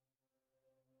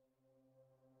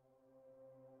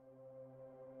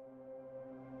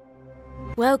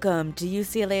Welcome to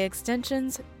UCLA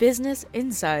Extension's Business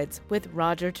Insights with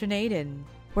Roger Tornadin,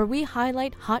 where we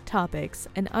highlight hot topics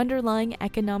and underlying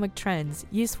economic trends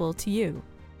useful to you.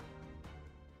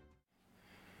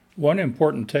 One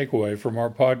important takeaway from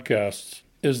our podcasts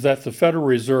is that the Federal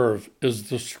Reserve is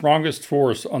the strongest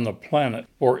force on the planet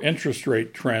for interest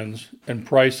rate trends and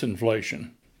price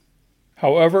inflation.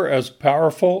 However, as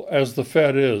powerful as the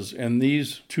Fed is in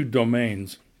these two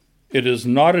domains, it is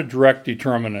not a direct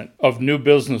determinant of new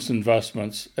business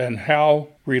investments and how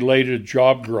related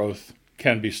job growth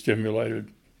can be stimulated.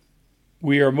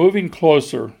 We are moving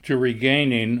closer to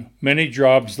regaining many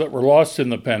jobs that were lost in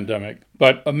the pandemic,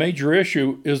 but a major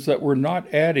issue is that we're not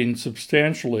adding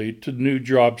substantially to new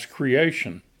jobs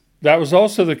creation. That was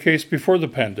also the case before the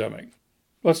pandemic.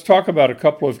 Let's talk about a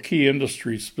couple of key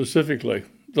industries specifically.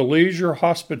 The leisure,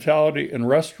 hospitality, and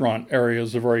restaurant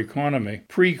areas of our economy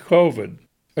pre-COVID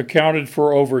accounted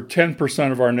for over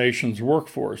 10% of our nation's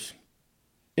workforce.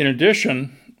 In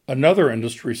addition, another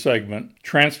industry segment,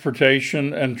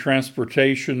 transportation and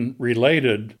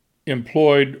transportation-related,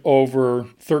 employed over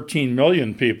 13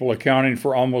 million people, accounting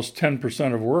for almost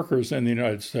 10% of workers in the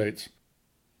United States.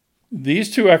 These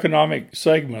two economic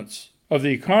segments of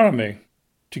the economy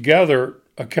together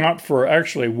account for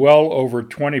actually well over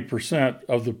 20%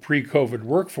 of the pre-COVID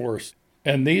workforce,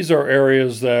 and these are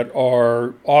areas that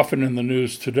are often in the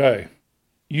news today.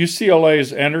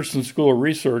 UCLA's Anderson School of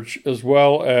Research, as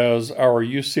well as our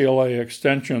UCLA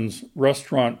Extension's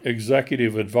Restaurant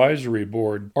Executive Advisory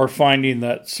Board, are finding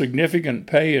that significant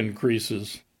pay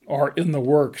increases are in the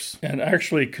works and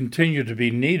actually continue to be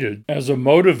needed as a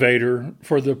motivator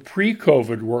for the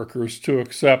pre-COVID workers to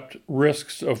accept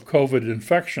risks of COVID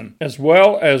infection, as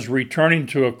well as returning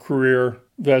to a career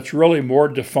that's really more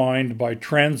defined by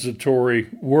transitory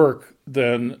work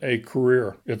than a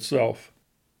career itself.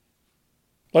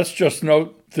 Let's just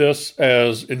note this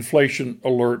as Inflation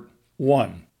Alert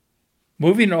 1.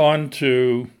 Moving on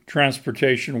to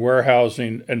transportation,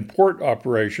 warehousing, and port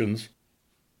operations,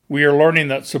 we are learning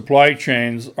that supply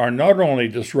chains are not only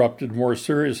disrupted more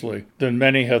seriously than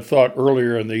many had thought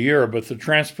earlier in the year, but the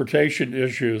transportation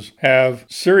issues have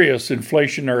serious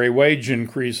inflationary wage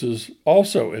increases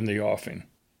also in the offing.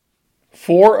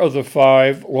 4 of the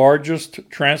 5 largest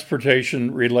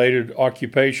transportation-related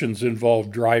occupations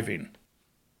involve driving.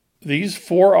 These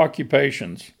 4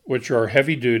 occupations, which are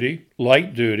heavy-duty,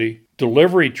 light-duty,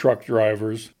 delivery truck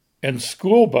drivers, and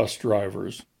school bus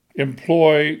drivers,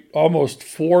 employ almost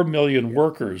 4 million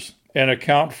workers and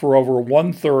account for over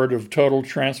 1/3 of total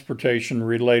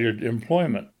transportation-related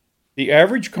employment. The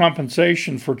average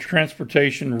compensation for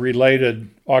transportation-related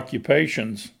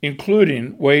occupations,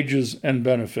 including wages and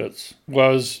benefits,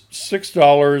 was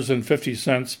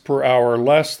 $6.50 per hour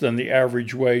less than the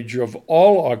average wage of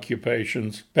all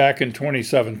occupations back in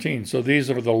 2017. So these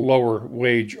are the lower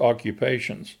wage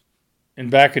occupations. And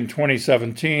back in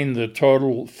 2017, the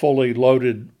total fully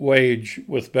loaded wage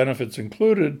with benefits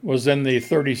included was in the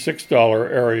 $36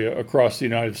 area across the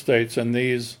United States, and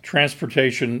these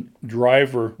transportation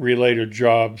driver-related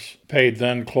jobs paid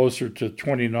then closer to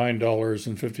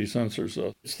 $29.50 or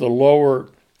so. It's the lower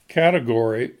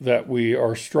category that we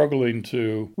are struggling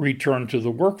to return to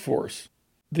the workforce.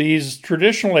 These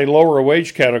traditionally lower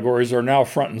wage categories are now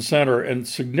front and center, and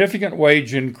significant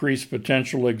wage increase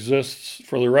potential exists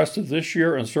for the rest of this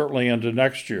year and certainly into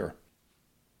next year.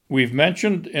 We've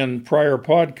mentioned in prior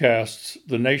podcasts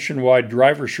the nationwide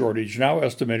driver shortage, now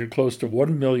estimated close to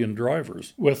 1 million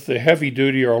drivers, with the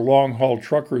heavy-duty or long-haul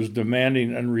truckers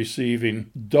demanding and receiving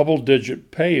double-digit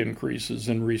pay increases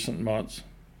in recent months.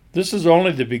 This is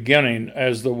only the beginning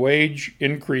as the wage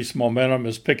increase momentum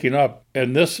is picking up,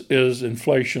 and this is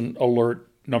Inflation Alert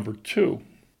number 2.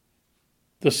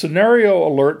 The scenario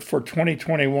alert for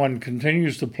 2021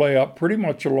 continues to play out pretty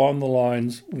much along the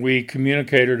lines we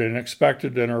communicated and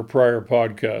expected in our prior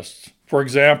podcasts. For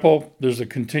example, there's a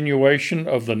continuation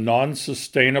of the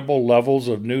non-sustainable levels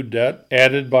of new debt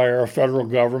added by our federal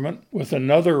government, with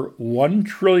another $1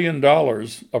 trillion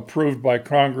approved by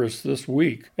Congress this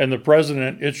week, and the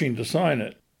president itching to sign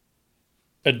it.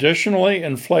 Additionally,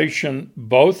 inflation,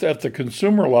 both at the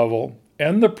consumer level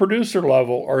and the producer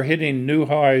level, are hitting new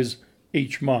highs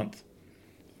each month.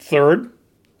 Third,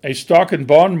 a stock and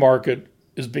bond market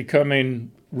is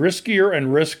becoming riskier and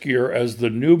riskier as the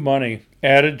new money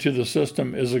added to the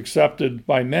system is accepted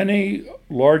by many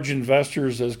large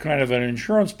investors as kind of an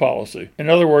insurance policy. In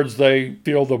other words, they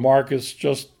feel the markets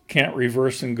just can't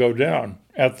reverse and go down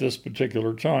at this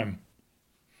particular time.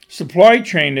 Supply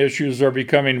chain issues are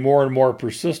becoming more and more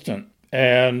persistent,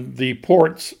 and the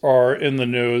ports are in the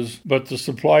news, but the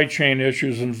supply chain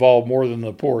issues involve more than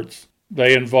the ports.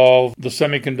 They involve the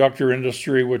semiconductor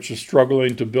industry, which is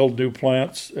struggling to build new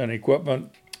plants and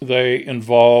equipment. They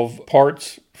involve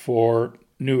parts for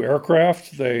new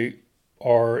aircraft. They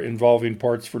are involving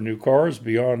parts for new cars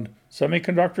beyond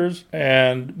semiconductors.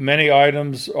 And many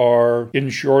items are in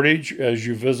shortage as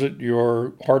you visit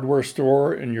your hardware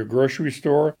store and your grocery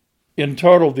store. In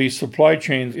total, these supply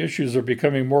chain issues are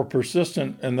becoming more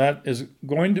persistent, and that is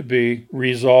going to be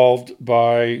resolved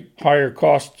by higher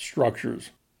cost structures.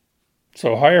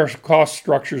 So higher cost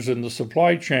structures in the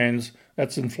supply chains,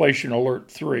 that's inflation alert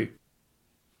 3.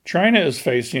 China is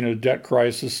facing a debt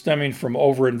crisis stemming from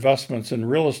overinvestments in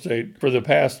real estate for the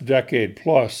past decade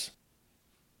plus.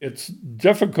 It's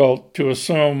difficult to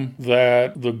assume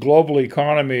that the global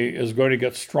economy is going to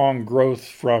get strong growth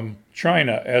from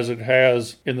China as it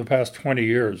has in the past 20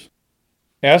 years.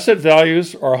 Asset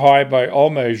values are high by all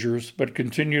measures, but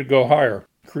continue to go higher,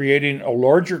 creating a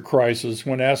larger crisis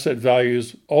when asset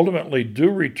values ultimately do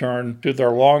return to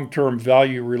their long-term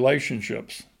value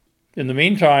relationships. In the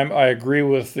meantime, I agree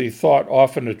with the thought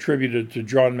often attributed to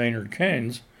John Maynard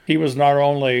Keynes. He was not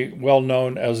only well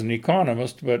known as an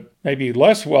economist, but maybe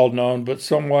less well known, but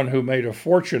someone who made a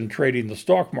fortune trading the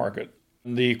stock market.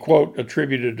 The quote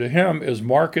attributed to him is,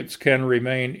 "Markets can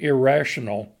remain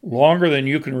irrational longer than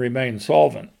you can remain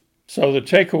solvent." So the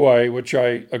takeaway, which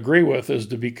I agree with, is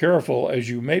to be careful, as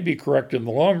you may be correct in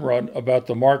the long run about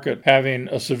the market having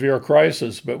a severe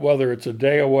crisis, but whether it's a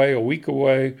day away, a week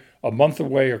away, a month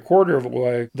away, a quarter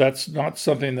away, that's not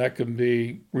something that can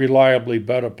be reliably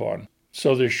bet upon.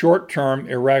 So the short-term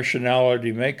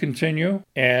irrationality may continue,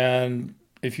 and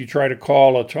if you try to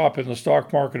call a top in the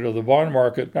stock market or the bond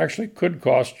market, it actually could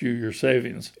cost you your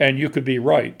savings. And you could be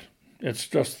right. It's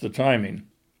just the timing.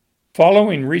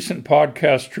 Following recent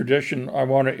podcast tradition, I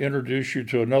want to introduce you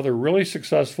to another really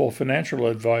successful financial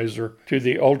advisor to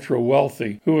the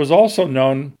ultra-wealthy, who is also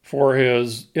known for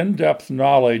his in-depth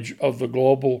knowledge of the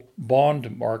global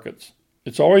bond markets.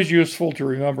 It's always useful to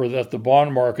remember that the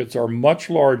bond markets are much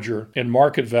larger in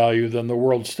market value than the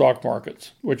world stock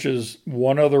markets, which is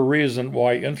one other reason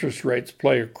why interest rates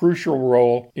play a crucial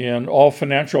role in all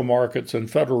financial markets and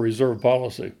Federal Reserve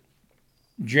policy.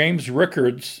 James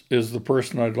Rickards is the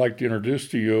person I'd like to introduce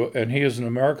to you, and he is an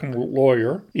American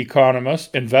lawyer,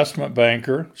 economist, investment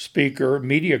banker, speaker,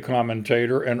 media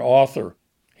commentator, and author.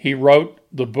 He wrote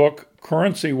the book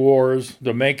Currency Wars: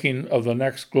 The Making of the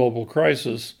Next Global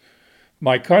Crisis.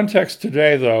 My context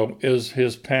today, though, is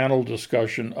his panel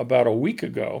discussion about a week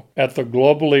ago at the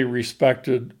globally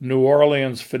respected New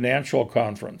Orleans Financial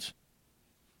Conference.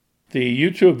 The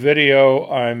YouTube video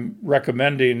I'm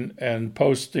recommending and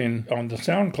posting on the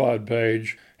SoundCloud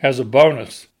page has a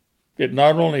bonus. It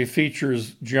not only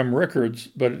features Jim Rickards,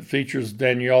 but it features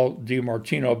Danielle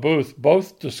DiMartino Booth,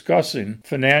 both discussing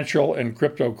financial and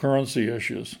cryptocurrency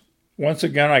issues. Once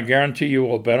again, I guarantee you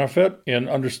will benefit in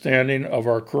understanding of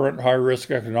our current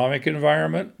high-risk economic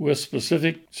environment with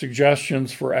specific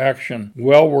suggestions for action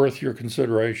well worth your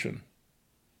consideration.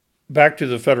 Back to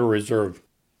the Federal Reserve.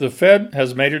 The Fed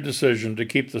has made a decision to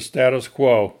keep the status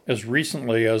quo as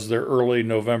recently as their early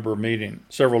November meeting,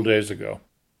 several days ago.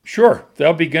 Sure,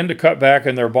 they'll begin to cut back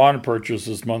in their bond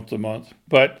purchases month to month,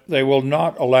 but they will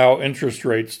not allow interest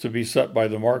rates to be set by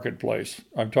the marketplace.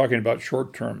 I'm talking about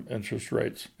short-term interest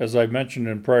rates. As I mentioned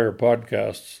in prior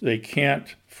podcasts, they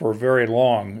can't, for very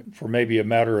long, for maybe a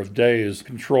matter of days,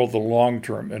 control the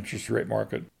long-term interest rate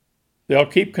market. They'll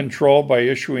keep control by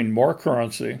issuing more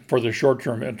currency for the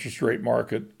short-term interest rate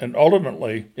market, and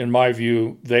ultimately, in my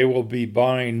view, they will be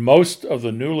buying most of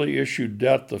the newly issued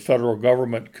debt the federal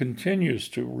government continues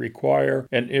to require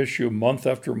and issue month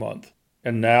after month.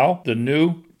 And now, the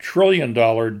new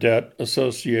trillion-dollar debt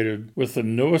associated with the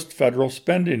newest federal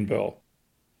spending bill.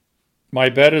 My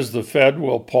bet is the Fed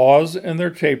will pause in their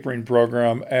tapering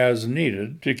program as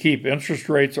needed to keep interest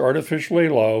rates artificially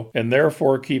low and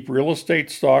therefore keep real estate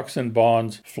stocks and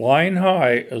bonds flying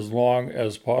high as long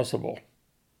as possible.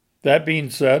 That being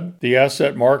said, the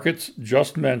asset markets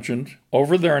just mentioned,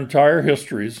 over their entire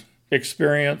histories,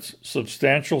 experience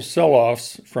substantial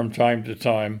sell-offs from time to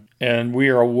time, and we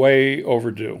are way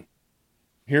overdue.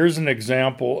 Here's an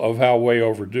example of how way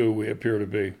overdue we appear to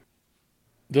be.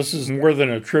 This is more than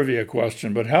a trivia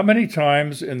question, but how many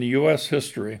times in the U.S.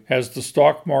 history has the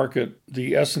stock market,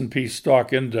 the S&P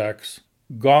stock index,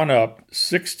 gone up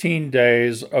 16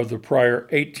 days of the prior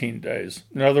 18 days?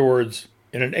 In other words,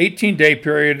 in an 18-day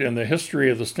period in the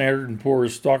history of the Standard &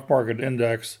 Poor's stock market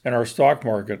index and our stock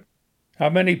market, how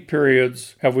many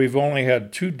periods have we only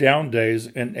had 2 down days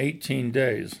in 18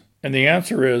 days? And the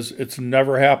answer is it's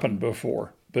never happened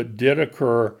before, but did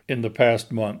occur in the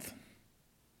past month.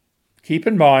 Keep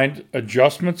in mind,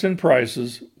 adjustments in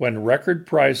prices when record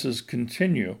prices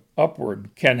continue upward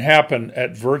can happen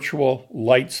at virtual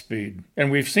light speed. And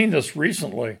we've seen this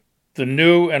recently. The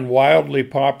new and wildly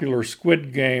popular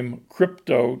Squid Game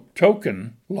crypto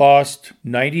token lost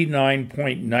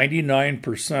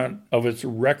 99.99% of its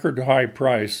record high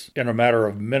price in a matter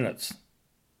of minutes.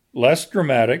 Less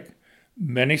dramatic,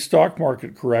 many stock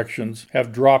market corrections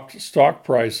have dropped stock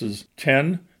prices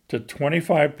 10 to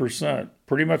 25%,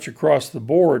 pretty much across the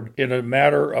board, in a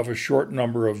matter of a short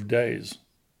number of days.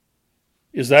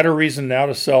 Is that a reason now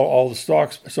to sell all the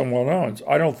stocks someone owns?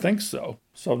 I don't think so.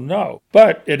 So no.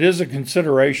 But it is a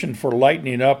consideration for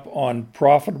lightening up on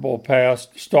profitable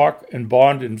past stock and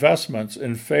bond investments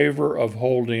in favor of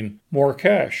holding more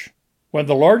cash. When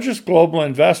the largest global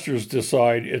investors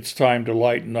decide it's time to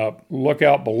lighten up, look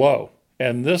out below.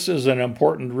 And this is an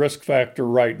important risk factor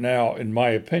right now, in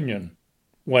my opinion.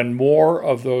 When more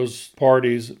of those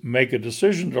parties make a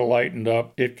decision to lighten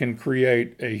up, it can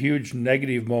create a huge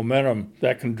negative momentum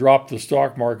that can drop the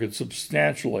stock market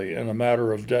substantially in a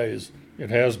matter of days. It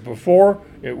has before,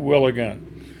 it will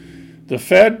again. The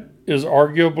Fed is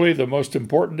arguably the most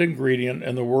important ingredient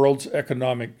in the world's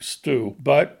economic stew,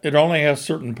 but it only has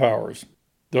certain powers.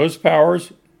 Those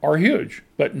powers are huge,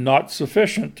 but not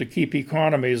sufficient to keep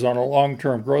economies on a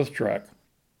long-term growth track.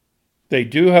 They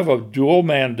do have a dual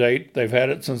mandate. They've had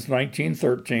it since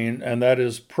 1913, and that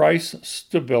is price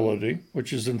stability,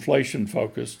 which is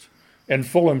inflation-focused, and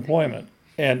full employment.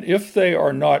 And if they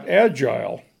are not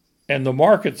agile, and the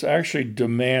markets actually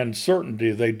demand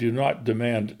certainty, they do not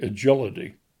demand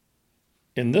agility.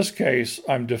 In this case,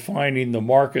 I'm defining the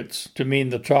markets to mean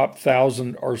the top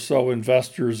 1,000 or so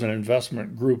investors and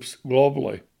investment groups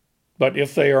globally. But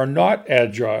if they are not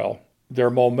agile, their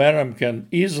momentum can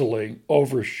easily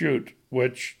overshoot,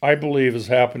 which I believe is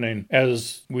happening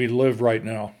as we live right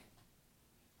now.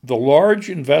 The large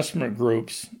investment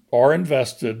groups are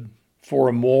invested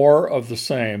for more of the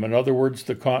same, in other words,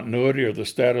 the continuity or the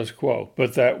status quo,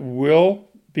 but that will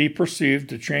be perceived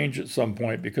to change at some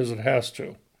point because it has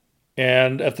to.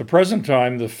 And at the present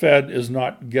time, the Fed is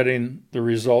not getting the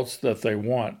results that they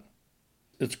want.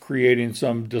 It's creating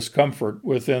some discomfort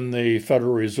within the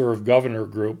Federal Reserve Governor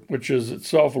Group, which is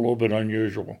itself a little bit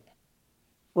unusual.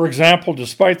 For example,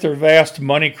 despite their vast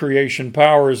money creation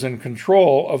powers and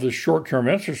control of the short-term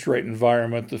interest rate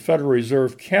environment, the Federal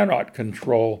Reserve cannot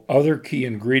control other key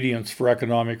ingredients for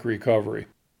economic recovery.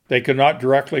 They cannot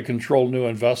directly control new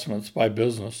investments by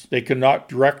business. They cannot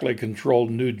directly control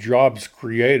new jobs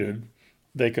created.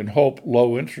 They can hope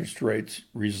low interest rates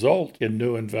result in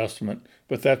new investment,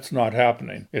 but that's not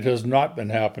happening. It has not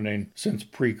been happening since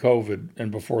pre-COVID and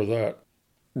before that.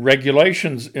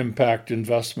 Regulations impact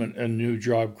investment and new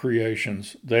job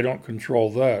creations. They don't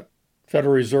control that.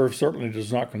 Federal Reserve certainly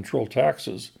does not control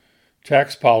taxes.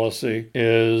 Tax policy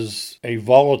is a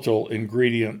volatile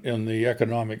ingredient in the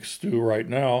economic stew right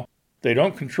now. They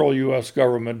don't control U.S.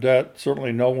 government debt.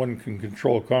 Certainly no one can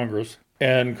control Congress.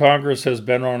 And Congress has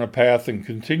been on a path and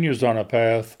continues on a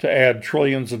path to add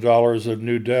trillions of dollars of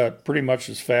new debt pretty much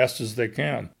as fast as they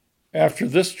can. After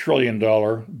this $1 trillion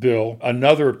bill,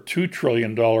 another $2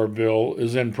 trillion bill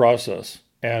is in process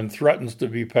and threatens to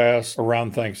be passed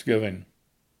around Thanksgiving.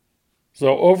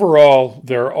 So overall,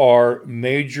 there are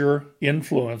major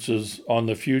influences on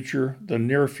the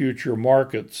near future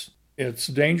markets. It's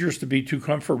dangerous to be too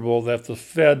comfortable that the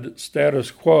Fed status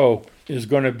quo is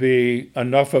going to be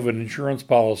enough of an insurance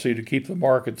policy to keep the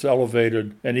markets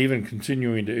elevated and even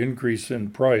continuing to increase in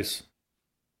price.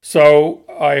 So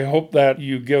I hope that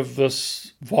you give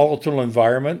this volatile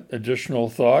environment additional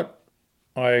thought.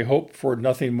 I hope for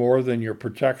nothing more than your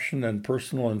protection and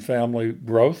personal and family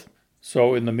growth.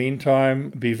 So in the meantime,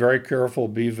 be very careful,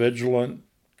 be vigilant,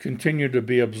 continue to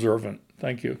be observant.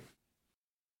 Thank you.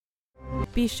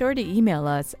 Be sure to email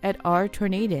us at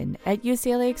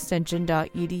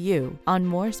rtornadin@uclaextension.edu on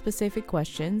more specific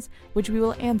questions, which we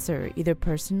will answer either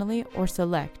personally or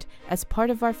select as part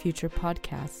of our future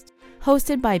podcast.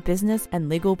 Hosted by Business and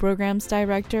Legal Programs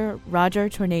Director Roger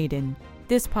Tornadin.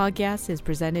 This podcast is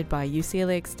presented by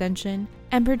UCLA Extension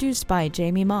and produced by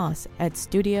Jamie Moss at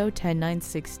Studio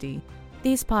 10960.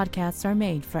 These podcasts are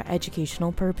made for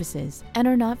educational purposes and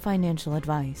are not financial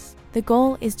advice. The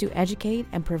goal is to educate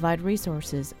and provide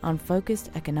resources on focused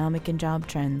economic and job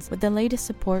trends with the latest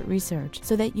support research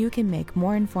so that you can make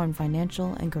more informed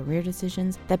financial and career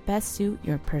decisions that best suit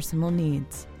your personal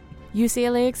needs.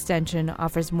 UCLA Extension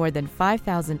offers more than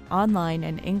 5,000 online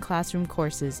and in-classroom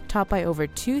courses taught by over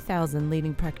 2,000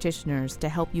 leading practitioners to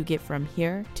help you get from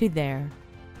here to there.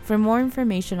 For more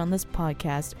information on this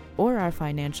podcast or our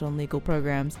financial and legal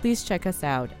programs, please check us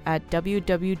out at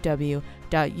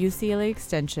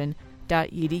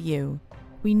www.uclaextension.edu.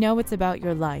 We know it's about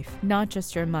your life, not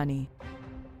just your money.